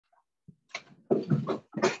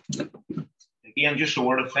again, just a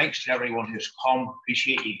word of thanks to everyone who's come.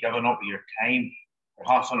 Appreciate you giving up your time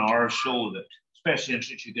for half an hour or so, that, especially on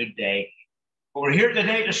such a good day. But we're here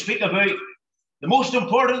today to speak about the most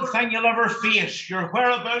important thing you'll ever face, your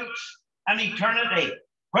whereabouts in eternity,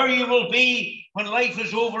 where you will be when life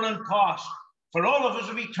is over and past. For all of us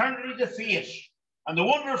have eternity to face. And the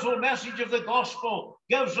wonderful message of the gospel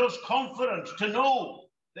gives us confidence to know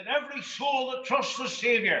that every soul that trusts the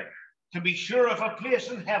Saviour can be sure of a place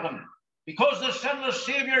in heaven. Because the sinless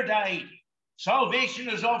Saviour died, salvation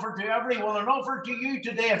is offered to everyone and offered to you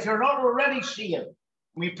today if you're not already saved.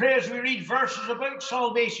 We pray as we read verses about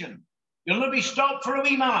salvation, you'll not be stopped for a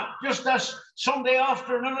wee minute, just this Sunday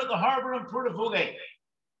afternoon at the harbour in Portafogue,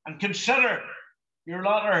 and consider your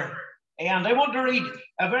latter end. I want to read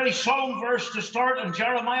a very solemn verse to start in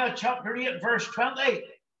Jeremiah chapter 8, verse 20.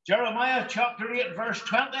 Jeremiah chapter 8, verse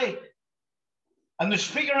 20. And the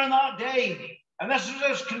speaker in that day, and this is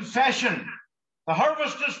his confession, the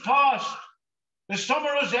harvest is past, the summer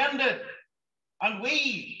is ended, and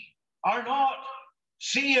we are not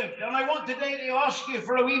saved. And I want today to ask you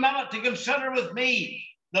for a wee minute to consider with me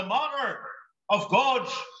the matter of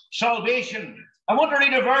God's salvation. I want to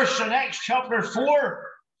read a verse in Acts chapter 4.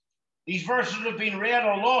 These verses have been read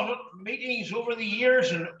a lot at meetings over the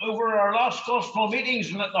years and over our last gospel meetings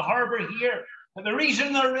and at the harbour here. And the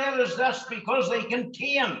reason they're read is this, because they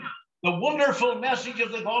contain the wonderful message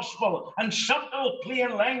of the gospel in simple,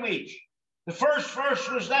 plain language. The first verse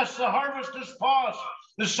was this: the harvest is past,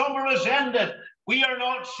 the summer is ended, we are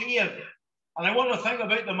not saved. And I want to think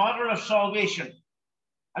about the matter of salvation.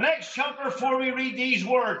 In Acts chapter 4, we read these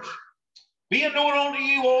words: be it known unto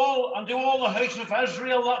you all and to all the house of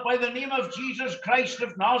Israel that by the name of Jesus Christ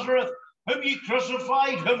of Nazareth, whom ye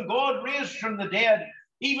crucified, whom God raised from the dead,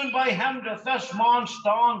 even by him doth this man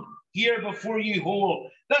stand here before you whole.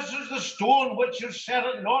 This is the stone which is set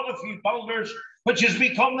at naught of you builders, which has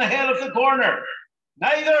become the head of the corner.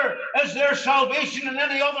 Neither is there salvation in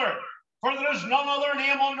any other, for there is none other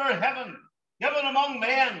name under heaven given among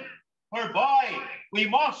men whereby we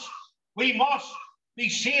must be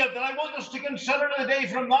saved. And I want us to consider today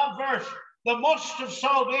from that verse the must of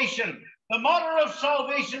salvation, the matter of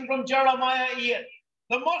salvation from Jeremiah 8,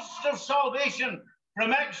 the must of salvation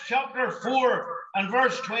from Acts chapter 4 and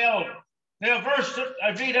verse 12. Now, a verse that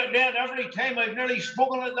I've read every time I've nearly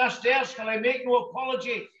spoken at this desk, and I make no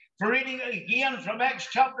apology for reading it again from Acts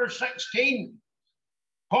chapter 16.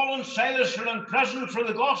 Paul and Silas are in prison for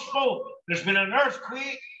the gospel. There's been an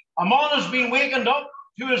earthquake. A man has been wakened up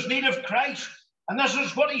to his need of Christ. And this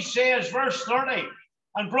is what he says, verse 30.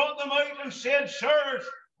 And brought them out and said, sirs,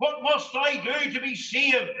 what must I do to be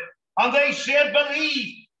saved? And they said,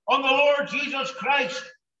 believe on the Lord Jesus Christ,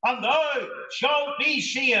 and thou shalt be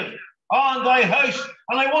saved, and thy house.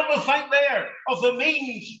 And I want to think there of the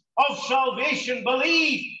means of salvation.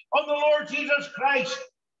 Believe on the Lord Jesus Christ,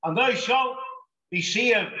 and thou shalt be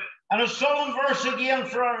saved. And a solemn verse again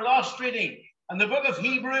for our last reading in the book of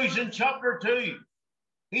Hebrews in chapter 2.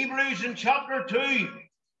 Hebrews in chapter 2,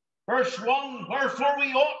 verse 1, wherefore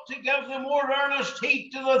we ought to give the more earnest heed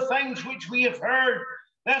to the things which we have heard,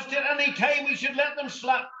 lest at any time we should let them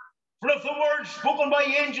slip. For if the word spoken by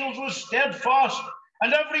angels was steadfast,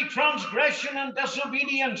 and every transgression and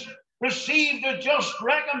disobedience received a just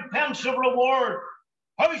recompense of reward,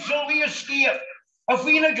 how shall we escape if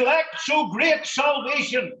we neglect so great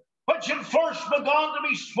salvation, which had first begun to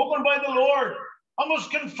be spoken by the Lord, and was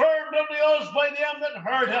confirmed unto us by them that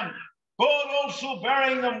heard him, God also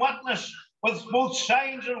bearing them witness with both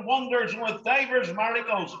signs and wonders, and with divers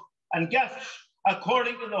miracles and gifts,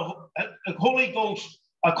 according to the Holy Ghost,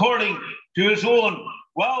 according to his own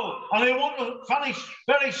will. And I want to finish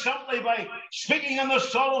very simply by speaking on the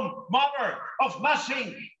solemn matter of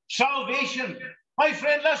missing salvation. My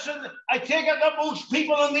friend, listen, I take it that most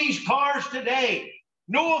people in these cars today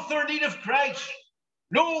know of their need of Christ,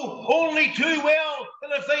 know only too well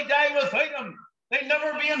that if they die without him, they'll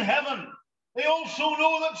never be in heaven. They also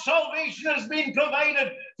know that salvation has been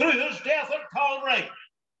provided through his death at Calvary.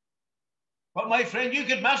 But my friend, you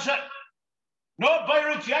could miss it, not by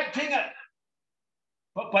rejecting it,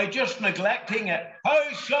 but by just neglecting it.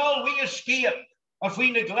 How shall we escape if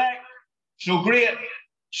we neglect so great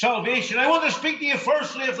salvation? I want to speak to you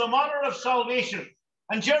firstly of the matter of salvation.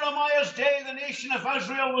 In Jeremiah's day, the nation of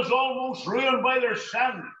Israel was almost ruined by their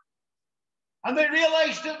sin. And they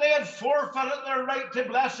realized that they had forfeited their right to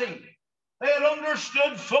blessing. They had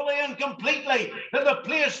understood fully and completely that the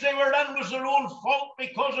place they were in was their own fault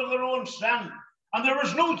because of their own sin. And there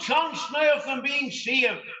was no chance now of them being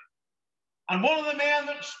saved. And one of the men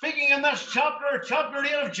that's speaking in this chapter, chapter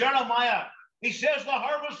 8 of Jeremiah, he says, the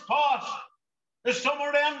harvest passed, the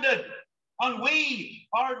summer ended, and we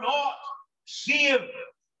are not saved.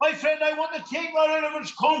 My friend, I want to take that out of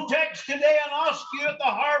its context today and ask you at the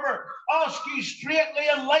harbour, ask you straightly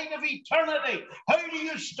in light of eternity, how do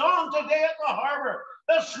you stand today at the harbour?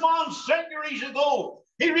 This man centuries ago,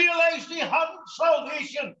 he realized he hadn't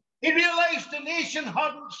salvation. He realized the nation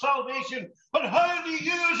hadn't salvation. But how do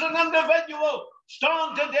you as an individual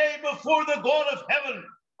stand today before the God of heaven?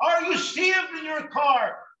 Are you saved in your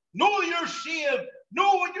car? Know you're saved.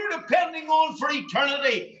 Know what you're depending on for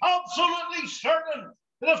eternity. Absolutely certain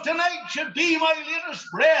that if tonight should be my latest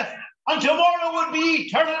breath and tomorrow would be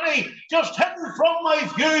eternity just hidden from my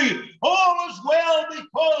view, all is well,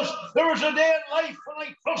 because there was a day in life when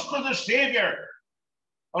I trusted the Saviour.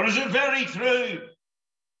 Or is it very true?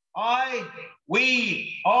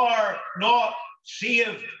 We are not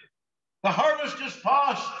saved. The harvest is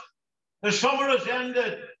past. The summer has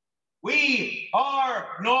ended. We are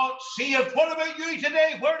not saved. What about you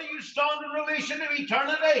today? Where do you stand in relation to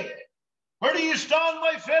eternity? Where do you stand,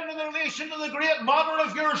 my friend, in relation to the great matter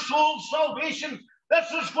of your soul's salvation?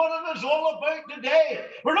 This is what it is all about today.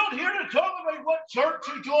 We're not here to talk about what church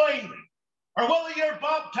you joined, or whether you're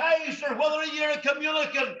baptized, or whether you're a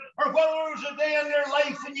communicant, or whether there was a day in your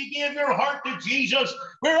life when you gave your heart to Jesus.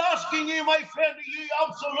 We're asking you, my friend, are you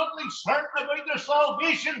absolutely certain about the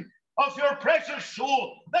salvation of your precious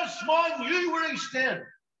soul? This man knew where he stood.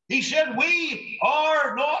 He said, we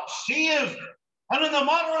are not saved. And in the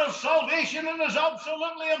matter of salvation, it is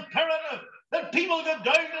absolutely imperative that people get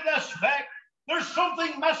down to this fact. There's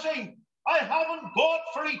something missing. I haven't got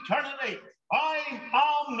for eternity. I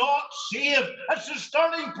am not saved. It's the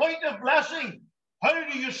starting point of blessing. How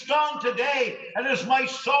do you stand today? It is my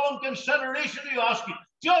solemn consideration to ask you,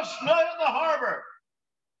 just now at the harbour,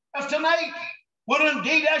 if tonight would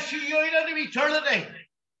indeed issue you out into eternity,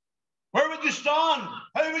 where would you stand?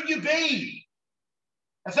 How would you be?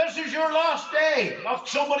 If this is your last day, if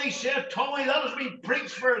somebody said, Tommy, that has been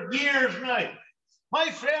preached for years now.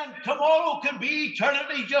 My friend, tomorrow can be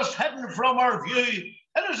eternity just hidden from our view.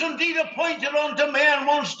 It is indeed appointed unto man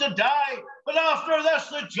once to die, but after this,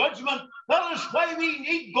 the judgment. That is why we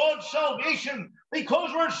need God's salvation,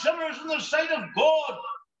 because we're sinners in the sight of God.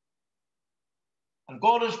 And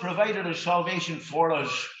God has provided his salvation for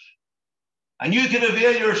us. And you can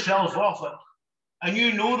avail yourself of it. And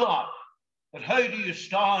you know that. But how do you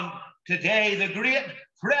stand today? The great,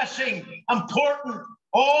 pressing, important,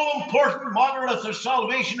 all-important matter of the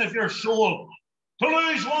salvation of your soul. To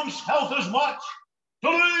lose one's health is much. To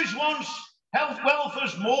lose one's wealth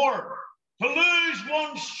is more. To lose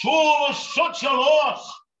one's soul is such a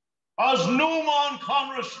loss as no man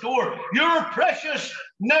can restore. Your precious,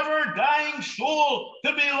 never-dying soul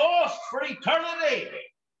to be lost for eternity.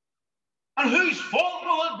 And whose fault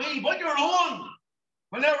will it be but your own?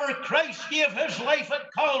 Whenever Christ gave his life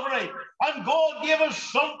at Calvary, and God gave his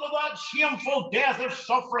son to that shameful death of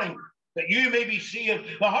suffering, that you may be saved.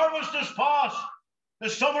 The harvest is past, the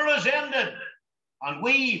summer is ended, and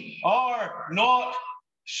we are not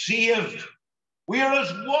saved. We are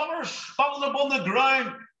as water spilled upon the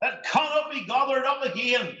ground that cannot be gathered up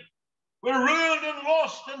again. We're ruined and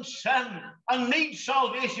lost in sin, and need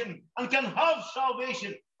salvation, and can have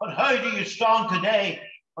salvation. But how do you stand today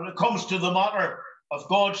when it comes to the matter of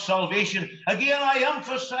God's salvation? Again, I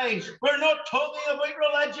emphasize, we're not talking about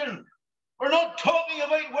religion. We're not talking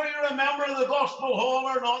about whether you're a member of the Gospel Hall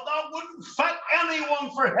or not. That wouldn't fit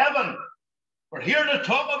anyone for heaven. We're here to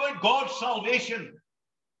talk about God's salvation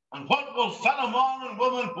and what will fit a man and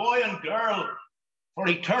woman, boy and girl for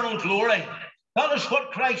eternal glory. That is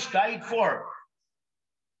what Christ died for.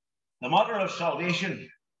 The matter of salvation.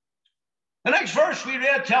 The next verse we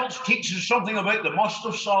read teaches something about the must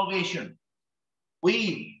of salvation.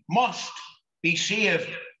 We must be saved.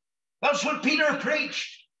 That's what Peter preached.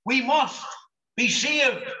 We must be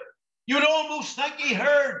saved. You'd almost think he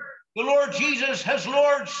heard the Lord Jesus, his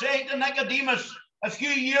Lord, saying to Nicodemus a few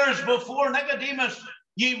years before, Nicodemus,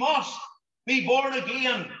 ye must be born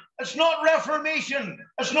again. It's not reformation.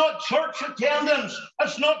 It's not church attendance.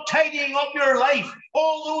 It's not tidying up your life.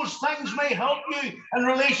 All those things may help you in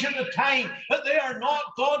relation to time, but they are not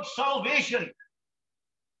God's salvation.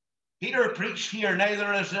 Peter preached here,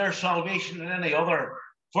 neither is there salvation in any other,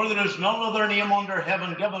 for there is none other name under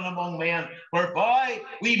heaven given among men, whereby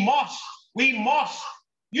we must.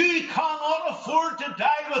 You cannot afford to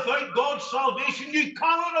die without God's salvation. You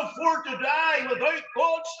cannot afford to die without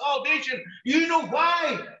God's salvation. You know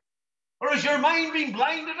why? Or has your mind been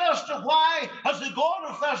blinded as to why? Has the God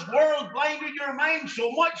of this world blinded your mind so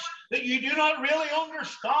much that you do not really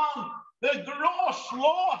understand the gross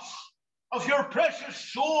loss of your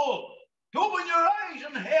precious soul, to open your eyes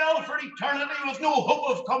in hell for eternity with no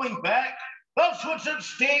hope of coming back? That's what's at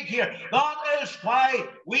stake here. That is why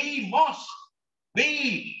we must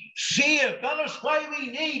be saved. That is why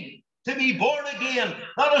we need to be born again.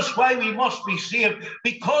 That is why we must be saved,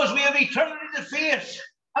 because we have eternity to face.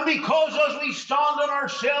 And because as we stand on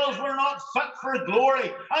ourselves, we're not fit for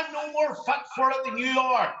glory. I'm no more fit for it than you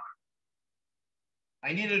are.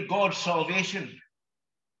 I needed God's salvation.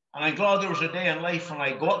 And I'm glad there was a day in life when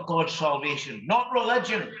I got God's salvation. Not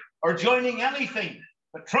religion or joining anything,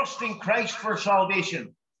 but trusting Christ for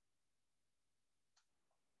salvation.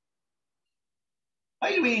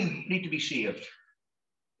 Why do we need to be saved?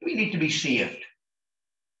 We need to be saved.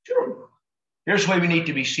 Sure. Here's why we need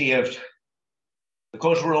to be saved.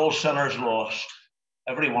 Because we're all sinners lost.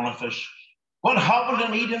 Every one of us. What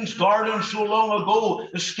happened in Eden's garden so long ago?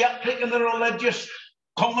 The skeptic and the religious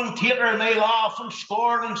commentator, may laugh and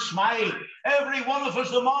scorn and smile. Every one of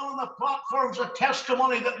us, the man on the platform, is a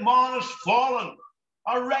testimony that man has fallen.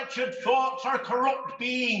 Our wretched thoughts, our corrupt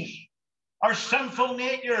beings, our sinful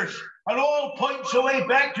natures, and all points away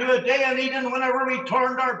back to a day in Eden whenever we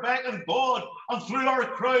turned our back on God and threw our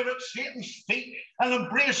crown at Satan's feet and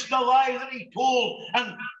embraced the lie that he told.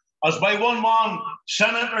 And as by one man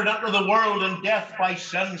sin entered into the world, and death by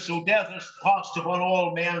sin, so death has passed upon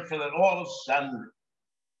all men, for that all have sinned.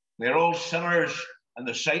 We are all sinners in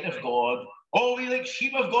the sight of God. All we like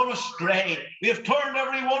sheep have gone astray. We have turned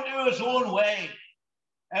every one to his own way.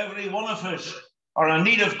 Every one of us are in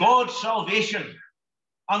need of God's salvation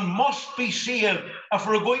and must be saved if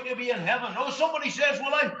we're going to be in heaven. Oh, somebody says,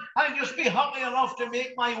 well, I'll just be happy enough to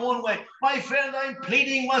make my own way. My friend, I'm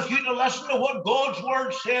pleading with you to listen to what God's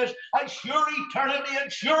word says. It's your eternity.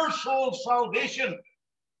 It's your soul's salvation.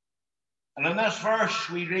 And in this verse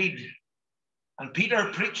we read, and Peter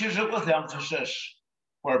preaches it with emphasis,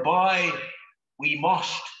 whereby we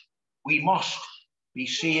must be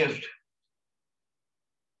saved.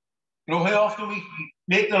 You know how often we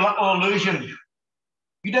make the little allusion,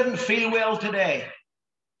 you didn't feel well today.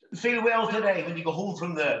 Didn't feel well today when you go home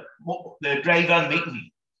from the drive-in meeting.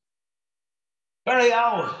 Very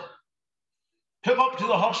ill. Took up to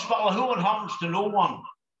the hospital. Who it happens to no one.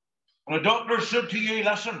 And the doctor said to you,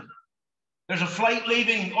 listen, there's a flight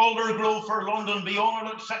leaving Aldergrove for London. Be on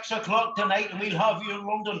it at 6 o'clock tonight, and we'll have you in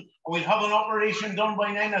London. And we'll have an operation done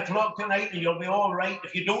by 9 o'clock tonight, and you'll be all right.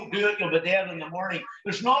 If you don't do it, you'll be dead in the morning.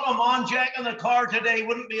 There's not a man jack in the car today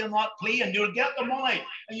wouldn't be in that plane. You would get the money,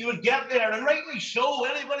 and you would get there. And rightly so,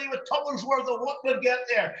 anybody with tuppence worth of what would get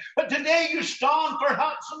there. But today you stand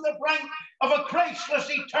perhaps on the brink of a Christless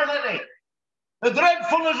eternity. The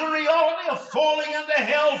dreadfulness and reality of falling into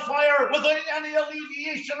hellfire without any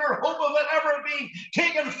alleviation or hope of it ever being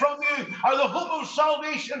taken from you, or the hope of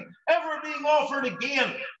salvation ever being offered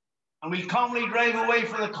again. And we calmly drive away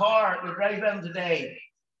for the car to drive in today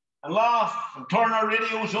and laugh and turn our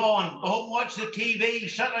radios on, go home, watch the TV,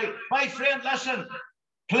 sit out. My friend, listen,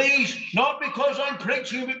 please, not because I'm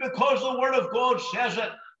preaching, but because the Word of God says it.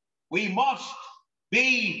 We must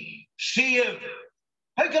be saved.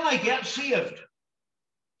 How can I get saved?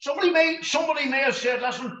 Somebody may have said,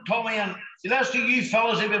 listen, Tommy, and the rest of you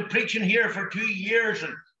fellas have been preaching here for 2 years,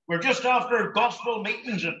 and we're just after gospel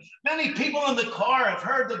meetings, and many people in the car have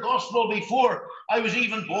heard the gospel before I was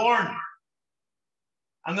even born.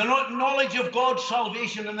 And the knowledge of God's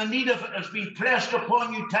salvation and the need of it has been pressed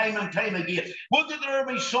upon you time and time again. Would there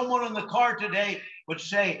be someone in the car today would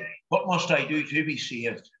say, what must I do to be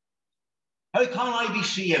saved? How can I be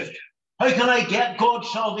saved? How can I get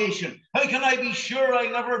God's salvation? How can I be sure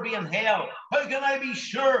I'll never be in hell? How can I be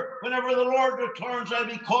sure whenever the Lord returns I'll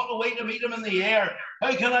be caught away to meet him in the air?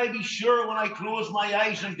 How can I be sure when I close my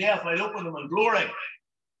eyes in death I'll open them in glory?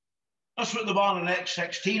 That's what the man in Acts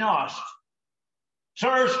 16 asked.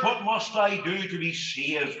 Sirs, what must I do to be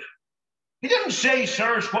saved? He didn't say,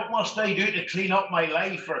 sirs, what must I do to clean up my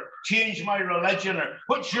life or change my religion, or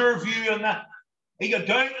what's your view on that? He got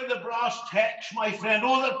down to the brass tacks, my friend.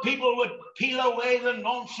 Oh, that people would peel away the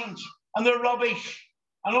nonsense and the rubbish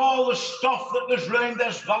and all the stuff that was round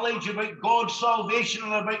this village about God's salvation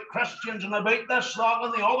and about Christians and about this, that,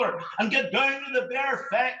 and the other, and get down to the bare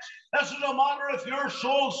facts. This is a matter of your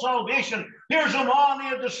soul's salvation. Here's a man, he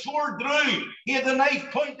had the sword drew, he had the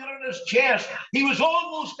knife pointed at his chest. He was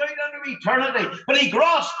almost out into eternity, but he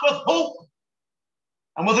grasped with hope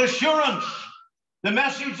and with assurance the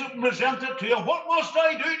message that was presented to him. What must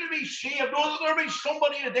I do to be saved? Oh, that there be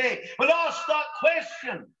somebody today would ask that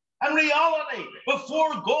question in reality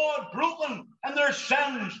before God, broken in their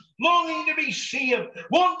sins, longing to be saved,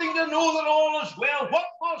 wanting to know that all is well. What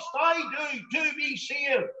must I do to be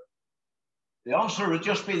saved? The answer would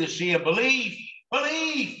just be the same. Believe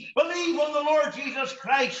on the Lord Jesus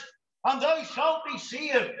Christ, and thou shalt be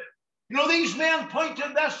saved. You know, these men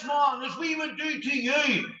pointed this man, as we would do to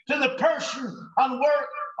you, to the person and work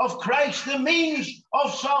of Christ. The means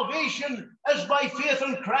of salvation is by faith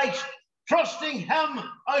in Christ, trusting him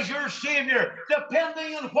as your Savior,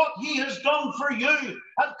 depending on what he has done for you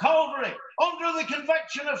at Calvary, under the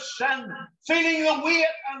conviction of sin, feeling the weight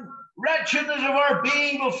and wretchedness of our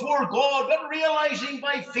being before God, but realizing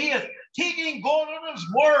by faith, taking God at his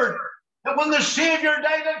word, that when the Savior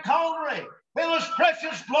died at Calvary, when his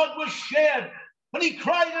precious blood was shed, when he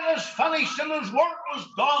cried, "It is finished," and his work was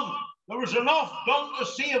done, there was enough done to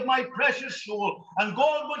save my precious soul, and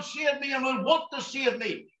God would save me and would want to save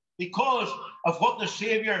me because of what the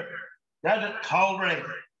Savior did at Calvary.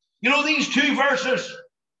 You know, these two verses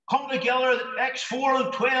come together, Acts 4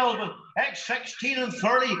 and 12 and Acts 16 and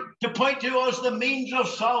 30, to point to us the means of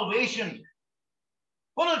salvation.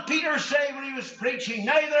 What did Peter say when he was preaching?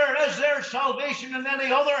 Neither is there salvation in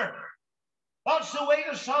any other. That's the way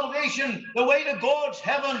to salvation, the way to God's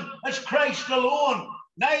heaven is Christ alone.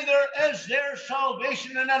 Neither is there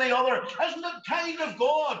salvation in any other. Isn't it kind of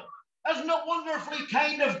God? Isn't it wonderfully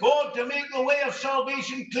kind of God to make the way of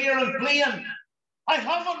salvation clear and plain? I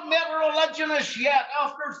haven't met a religionist yet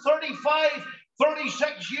after 35,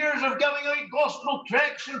 36 years of giving out gospel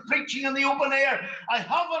tracts and preaching in the open air. I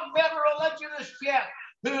haven't met a religionist yet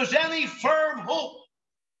who has any firm hope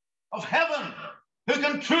of heaven, who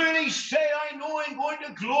can truly say, "I know I'm going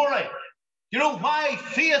to glory." You know why?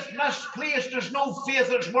 Faith misplaced is no faith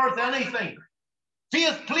that's worth anything.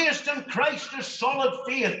 Faith placed in Christ is solid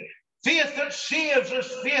faith. Faith that saves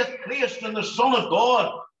is faith placed in the Son of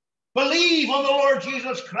God. Believe on the Lord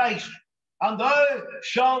Jesus Christ, and thou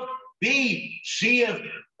shalt be saved.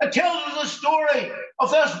 It tells us the story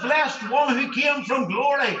of this blessed one who came from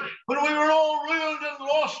glory when we were all ruined and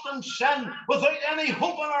lost in sin, without any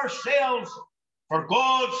hope in ourselves. For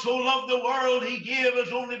God so loved the world, he gave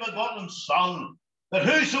his only begotten Son, that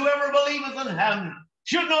whosoever believeth in him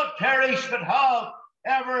should not perish, but have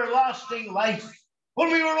everlasting life.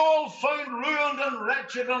 When we were all found ruined and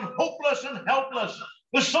wretched and hopeless and helpless,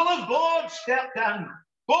 the Son of God stepped in.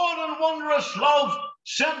 God in wondrous love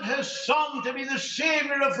sent his Son to be the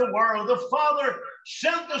Savior of the world. The Father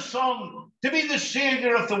sent the Son to be the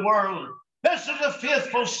Savior of the world. This is a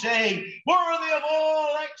faithful saying, worthy of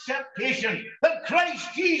all acceptation, that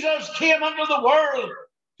Christ Jesus came into the world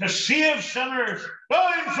to save sinners.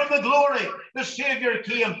 Down from the glory, the Savior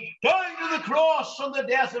came, down to the cross and the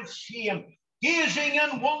death of shame. Gazing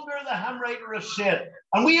in wonder, the hymn writer has said,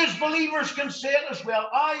 and we as believers can say it as well,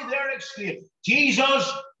 I there exclaim,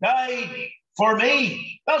 Jesus died for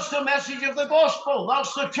me. That's the message of the gospel.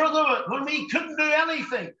 That's the truth of it. When we couldn't do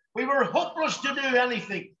anything, we were hopeless to do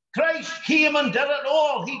anything, Christ came and did it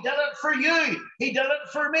all. He did it for you. He did it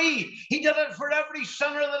for me. He did it for every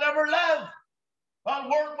sinner that ever lived. That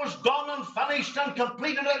work was done and finished and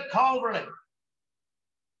completed at Calvary.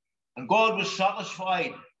 And God was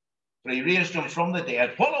satisfied, for he raised him from the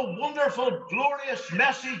dead. What a wonderful, glorious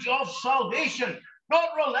message of salvation.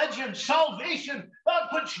 Not religion, salvation,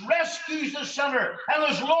 that which rescues the sinner in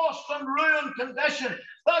his lost and ruined condition,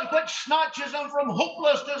 that which snatches him from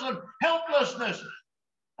hopelessness and helplessness,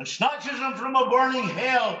 and snatches him from a burning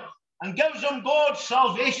hell, and gives him God's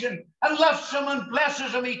salvation, and lifts him and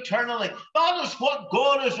blesses him eternally. That is what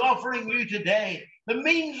God is offering you today. The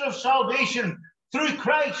means of salvation through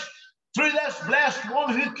Christ, through this blessed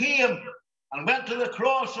one who came and went to the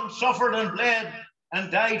cross and suffered and bled and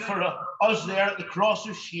died for us there at the cross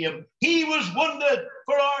of shame. He was wounded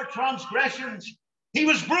for our transgressions. He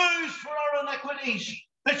was bruised for our iniquities.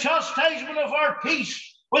 The chastisement of our peace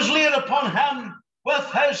was laid upon him.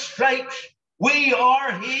 With his stripes we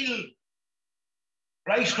are healed.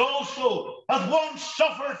 Christ also hath once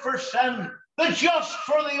suffered for sin, the just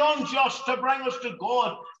for the unjust, to bring us to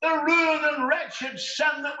God. The ruined and wretched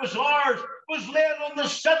sin that was ours was laid on the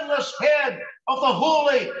sinless head of the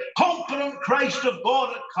holy, competent Christ of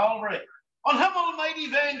God at Calvary. On him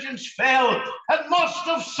almighty vengeance fell. It must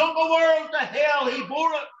have sunk a world to hell. He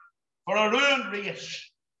bore it for a ruined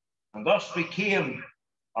race, and thus became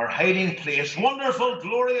our hiding place. Wonderful,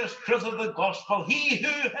 glorious truth of the gospel. He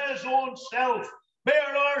who his own self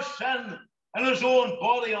bare our sin in his own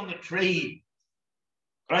body on the tree.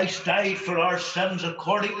 Christ died for our sins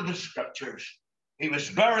according to the scriptures. He was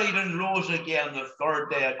buried and rose again the third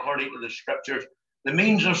day according to the scriptures. The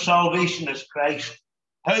means of salvation is Christ.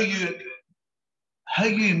 How you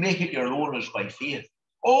make it your own is by faith.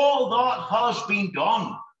 All that has been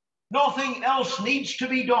done. Nothing else needs to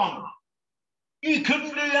be done. You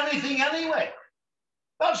couldn't do anything anyway.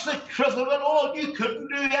 That's the truth of it all. You couldn't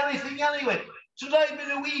do anything anyway. Since I've been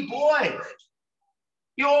a wee boy,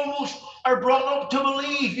 You almost are brought up to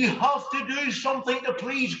believe you have to do something to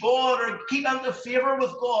please God or keep into favour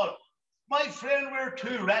with God. My friend, we're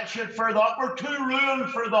too wretched for that. We're too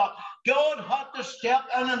ruined for that. God had to step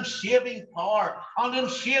in saving power and in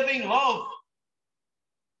saving love.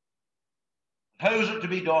 How is it to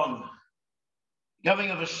be done? Giving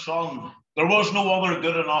of his Son. There was no other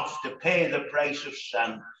good enough to pay the price of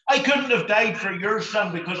sin. I couldn't have died for your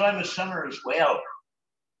sin because I'm a sinner as well.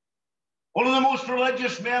 One of the most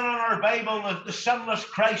religious men in our Bible, the sinless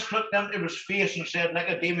Christ, looked into his face and said,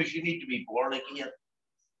 Nicodemus, you need to be born again.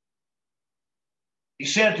 He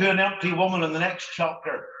said to an empty woman in the next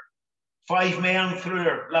chapter, 5 men through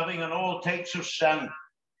her, living in all types of sin.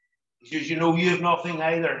 He says, you know, you have nothing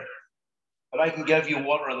either, but I can give you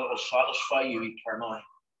water that will satisfy you eternally.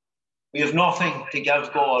 We have nothing to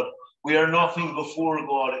give God. We are nothing before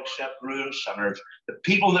God except ruined sinners. The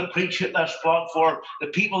people that preach at this platform, the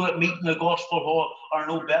people that meet in the gospel hall are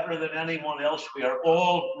no better than anyone else. We are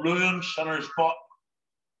all ruined sinners, but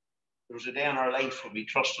there was a day in our life when we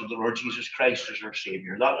trusted the Lord Jesus Christ as our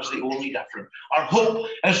Saviour. That was the only difference. Our hope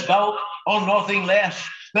is built on nothing less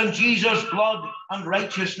than Jesus' blood and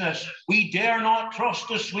righteousness. We dare not trust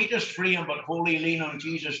the sweetest frame, but wholly lean on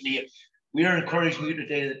Jesus' name. We are encouraging you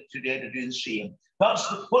today to do the same. That's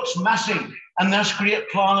what's missing in this great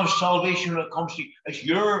plan of salvation when it comes to you, is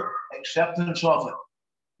your acceptance of it.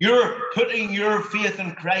 You're putting your faith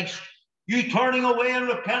in Christ. You turning away in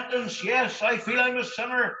repentance. Yes, I feel I'm a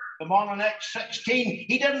sinner. The man in Acts 16,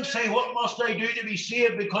 he didn't say, what must I do to be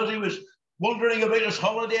saved? Because he was wondering about his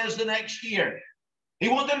holidays the next year. He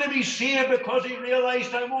wanted to be saved because he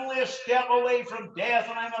realized I'm only a step away from death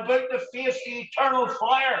and I'm about to face the eternal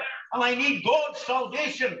fire and I need God's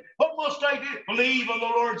salvation. What must I do? Believe on the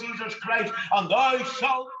Lord Jesus Christ and thou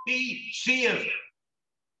shalt be saved.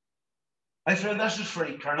 My friend, this is for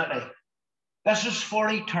eternity. This is for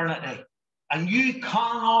eternity. And you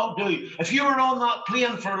cannot do. If you were on that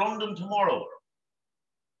plane for London tomorrow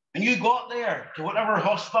and you got there to whatever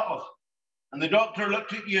hospital and the doctor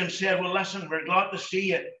looked at you and said, well, listen, we're glad to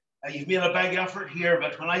see you. You've made a big effort here,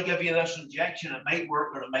 but when I give you this injection, it might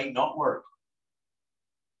work or it might not work.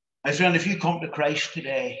 My friend, if you come to Christ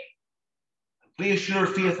today, place your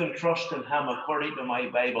faith and trust in him according to my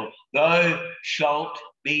Bible, thou shalt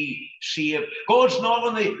be saved. God's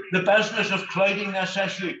not in the business of clouding this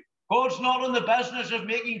issue. God's not in the business of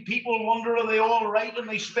making people wonder, are they all right? And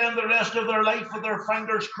they spend the rest of their life with their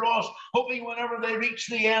fingers crossed, hoping whenever they reach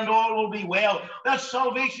the end, all will be well. That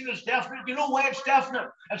salvation is definite. You know why it's definite?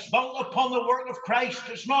 It's built upon the work of Christ.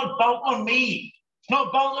 It's not built on me. It's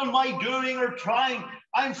not built on my doing or trying.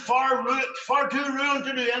 I'm far too ruined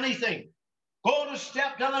to do anything. God has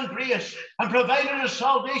stepped in grace and provided a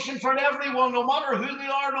salvation for everyone, no matter who they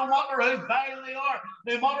are, no matter how vile they are,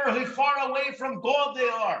 no matter how far away from God they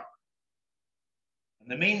are. And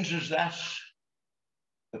the means is this: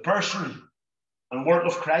 the person and work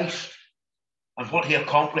of Christ and what he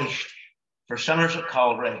accomplished for sinners at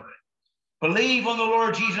Calvary. Believe on the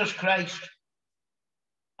Lord Jesus Christ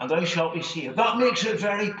and thou shalt be saved. That makes it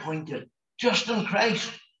very pointed. Just in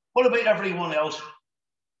Christ. What about everyone else?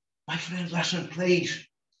 My friend, listen, please.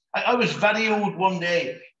 I was videoed one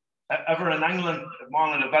day over in England, a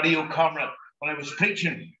man had a video camera when I was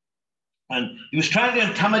preaching, and he was trying to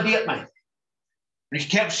intimidate me. He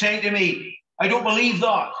kept saying to me, I don't believe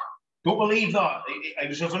that. Don't believe that. I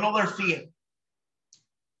was of another faith.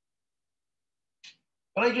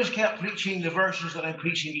 But I just kept preaching the verses that I'm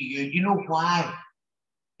preaching to you. Do you know why?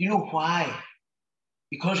 Do you know why?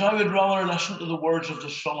 Because I would rather listen to the words of the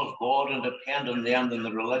Son of God and depend on them than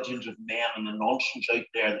the religions of men and the nonsense out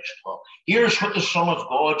there that's taught. Here's what the Son of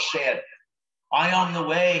God said. I am the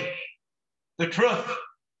way, the truth,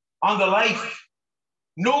 and the life.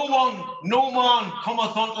 No man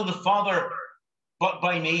cometh unto the Father but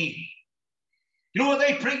by me. You know what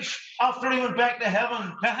they preached after he went back to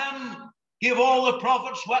heaven? To him gave all the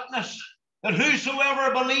prophets witness that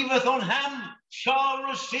whosoever believeth on him shall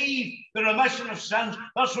receive the remission of sins.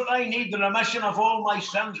 That's what I need, the remission of all my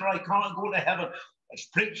sins, or I cannot go to heaven. It's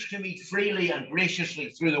preached to me freely and graciously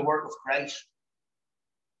through the work of Christ.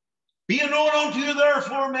 Be it known unto you,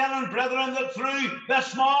 therefore, men and brethren, that through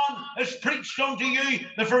this man is preached unto you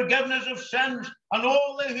the forgiveness of sins, and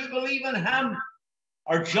all they who believe in him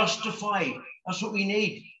are justified. That's what we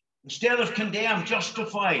need. Instead of condemned,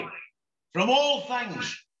 justified from all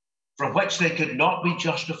things from which they could not be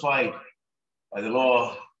justified by the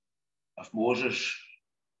law of Moses.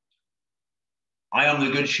 I am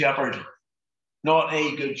the good shepherd, not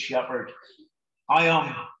a good shepherd. I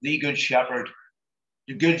am the good shepherd.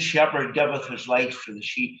 The good shepherd giveth his life for the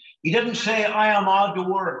sheep. He didn't say, I am a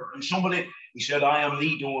door, and somebody He said, I am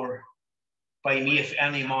the door. By me, if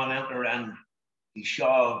any man enter in, he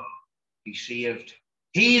shall be saved.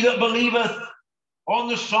 He that believeth on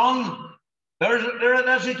the Son, there it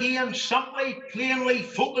is again, simply, plainly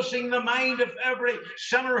focusing the mind of every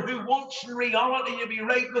sinner who wants in reality to be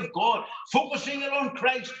right with God, focusing it on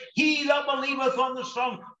Christ. He that believeth on the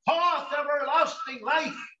Son hath everlasting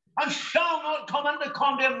life, and shall not come into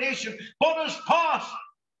condemnation, but is passed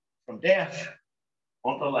from death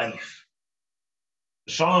unto life.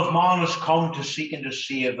 The Son of Man has come to seek and to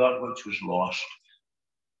save that which was lost.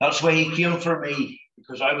 That's why he came for me,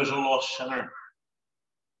 because I was a lost sinner.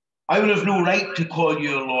 I would have no right to call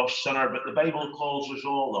you a lost sinner, but the Bible calls us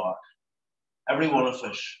all that. Every one of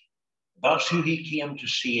us. That's who he came to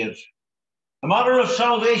save. The matter of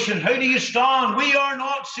salvation, how do you stand? We are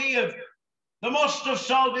not saved. The must of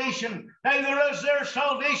salvation. Neither is there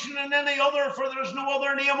salvation in any other, for there is no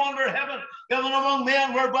other name under heaven given among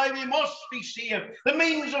men whereby we must be saved. The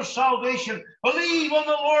means of salvation. Believe on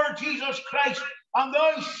the Lord Jesus Christ, and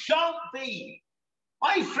thou shalt be.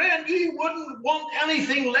 My friend, you wouldn't want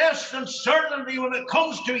anything less than certainty when it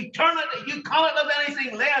comes to eternity. You cannot have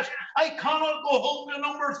anything less. I cannot go home to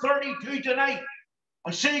number 32 tonight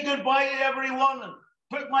and say goodbye to everyone and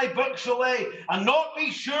put my books away and not be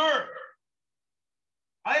sure.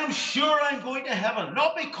 I am sure I'm going to heaven,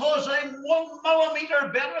 not because I'm 1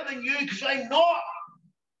 millimeter better than you, because I'm not.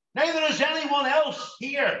 Neither is anyone else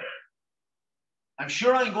here. I'm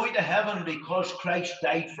sure I'm going to heaven because Christ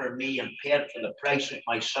died for me and paid for the price of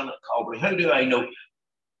my sin at Calvary. How do I know?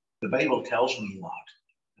 The Bible tells me that.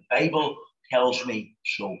 The Bible tells me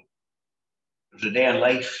so. There's a day in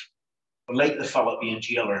life, but like the Philippian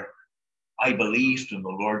jailer, I believed in the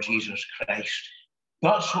Lord Jesus Christ.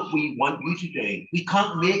 That's what we want you to do. We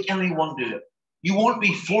can't make anyone do it. You won't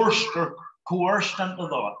be forced or coerced into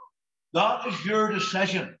that. That is your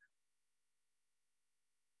decision.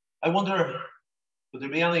 I wonder, would there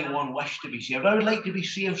be anyone wish to be saved? I would like to be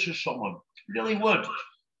saved, says someone. I really would.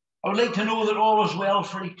 I would like to know that all is well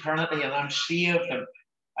for eternity and I'm saved and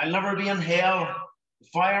I'll never be in hell. The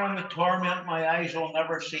fire and the torment my eyes will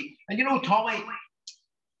never see. And you know, Tommy,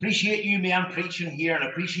 appreciate you men preaching here and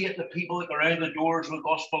appreciate the people that go around the doors with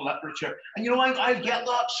gospel literature. And you know, I'll get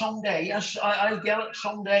that someday. Yes, I'll get it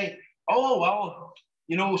someday. Oh, well,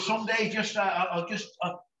 you know, someday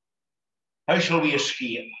how shall we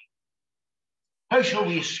escape? How shall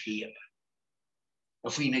we escape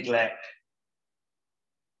if we neglect?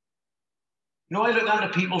 You know, I look into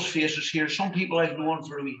people's faces here. Some people I've known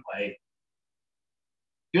for a wee while.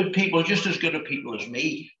 Good people, just as good a people as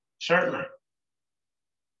me, certainly.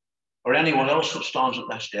 Or anyone else that stands at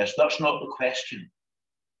this desk. That's not the question.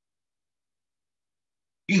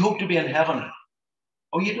 You hope to be in heaven.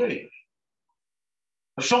 Oh, you do.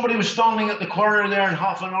 If somebody was standing at the corner there in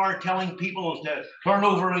half an hour telling people to turn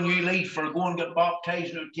over a new leaf or go and get baptized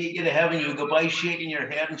and it would take you to heaven, you would go by shaking your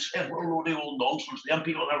head and saying, what a load of old nonsense. Them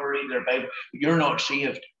people never read their Bible. But you're not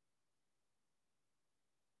saved.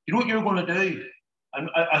 You know what you're going to do?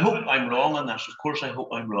 I hope I'm wrong on this. Of course, I hope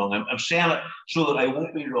I'm wrong. I'm saying it so that I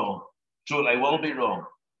won't be wrong. So that I will be wrong.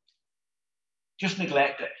 Just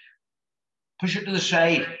neglect it. Push it to the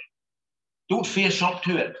side. Don't face up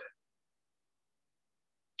to it.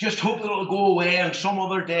 Just hope that it'll go away and some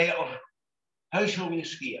other day how shall we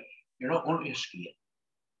escape? You're not going to escape.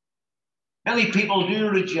 Many people do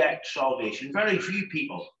reject salvation. Very few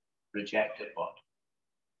people reject it, but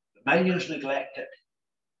the millions neglect it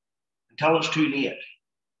until it's too late.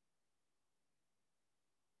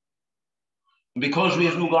 And because we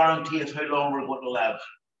have no guarantee of how long we're going to live,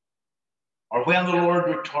 or when the Lord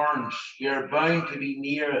returns, we are bound to be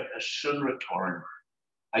near a soon return.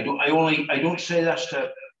 I don't say this to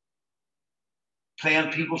play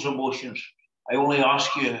on people's emotions. I only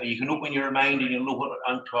ask you, you can open your mind and you'll know what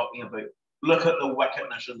I'm talking about. Look at the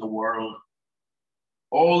wickedness in the world.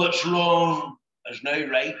 All that's wrong is now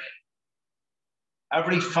right.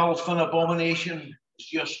 Every filth and abomination is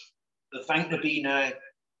just the thing to be now.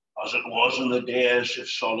 As it was in the days of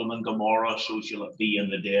Sodom and Gomorrah, so shall it be in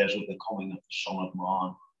the days of the coming of the Son of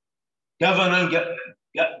Man.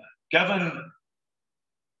 Giving,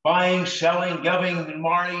 buying, selling, giving, and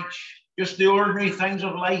marriage, just the ordinary things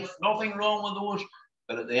of life. Nothing wrong with those.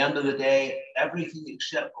 But at the end of the day, everything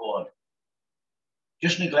except God.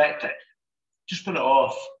 Just neglect it. Just put it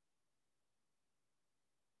off.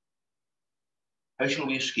 How shall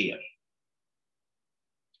we escape?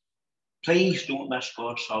 Please don't miss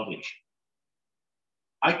God's salvation.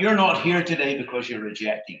 You're not here today because you're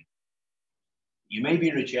rejecting. You may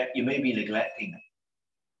be neglecting it.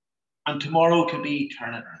 And tomorrow could be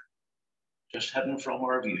eternity, just hidden from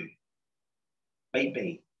our view. Might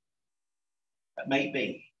be. it might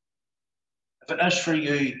be. If it is for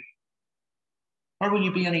you, where will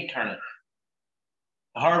you be in eternity?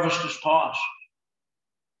 The harvest is past.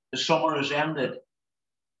 The summer is ended.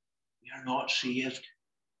 We are not saved.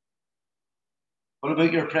 What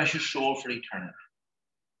about your precious soul for eternity?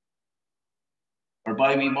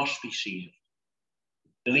 Whereby we must be saved.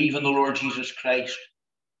 Believe in the Lord Jesus Christ,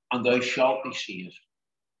 and thou shalt be saved.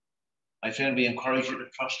 My friend, we encourage you to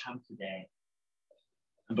trust him today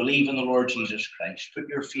and believe in the Lord Jesus Christ. Put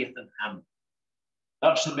your faith in him.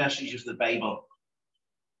 That's the message of the Bible.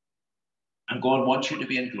 And God wants you to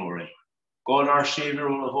be in glory. God, our Saviour,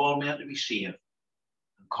 will have all men to be saved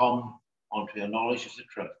and come unto a knowledge of the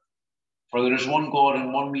truth. For there is one God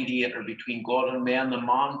and one mediator between God and men, the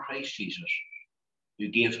man Christ Jesus, who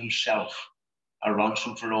gave himself a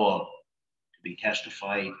ransom for all, to be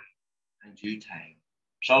testified in due time.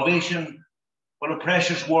 Salvation, what a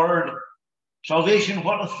precious word. Salvation,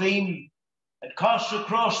 what a theme. It casts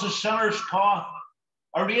across the sinner's path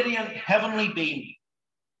a radiant heavenly beam.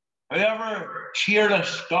 However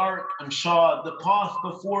cheerless, dark, and sad the path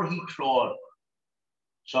before he trod,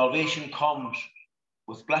 salvation comes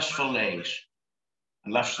with blissful lays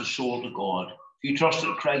and lifts the soul to God. If you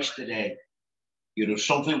trusted Christ today, you'd have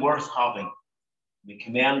something worth having. We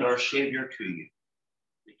commend our Saviour to you,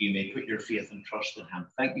 that you may put your faith and trust in him.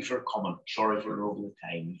 Thank you for coming. Sorry for over the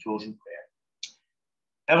time. We close in prayer.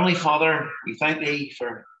 Heavenly Father, we thank thee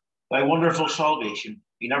for thy wonderful salvation.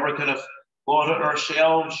 We never could have bought it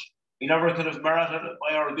ourselves. We never could have merited it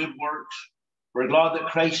by our good works. We're glad that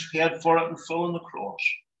Christ paid for it in full on the cross.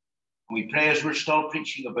 And we pray, as we're still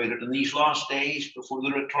preaching about it in these last days before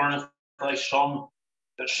the return of thy Son,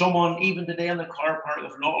 that someone, even today in the car park,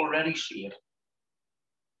 if not already saved,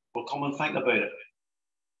 will come and think about it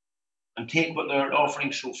and take what they're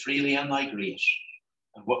offering so freely in thy grace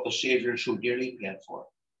and what the Saviour so dearly paid for.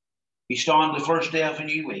 We stand the first day of a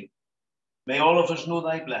new week. May all of us know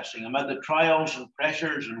thy blessing amid the trials and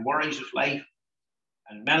pressures and worries of life,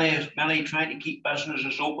 and many trying to keep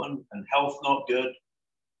businesses open and health not good,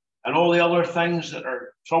 and all the other things that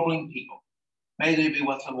are troubling people. May they be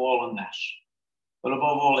with them all in this. But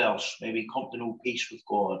above all else, may we come to know peace with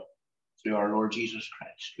God through our Lord Jesus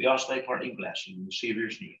Christ. We ask thy parting blessing in the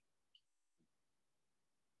Saviour's name.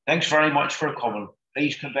 Thanks very much for coming.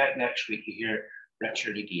 Please come back next week to hear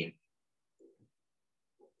Richard again.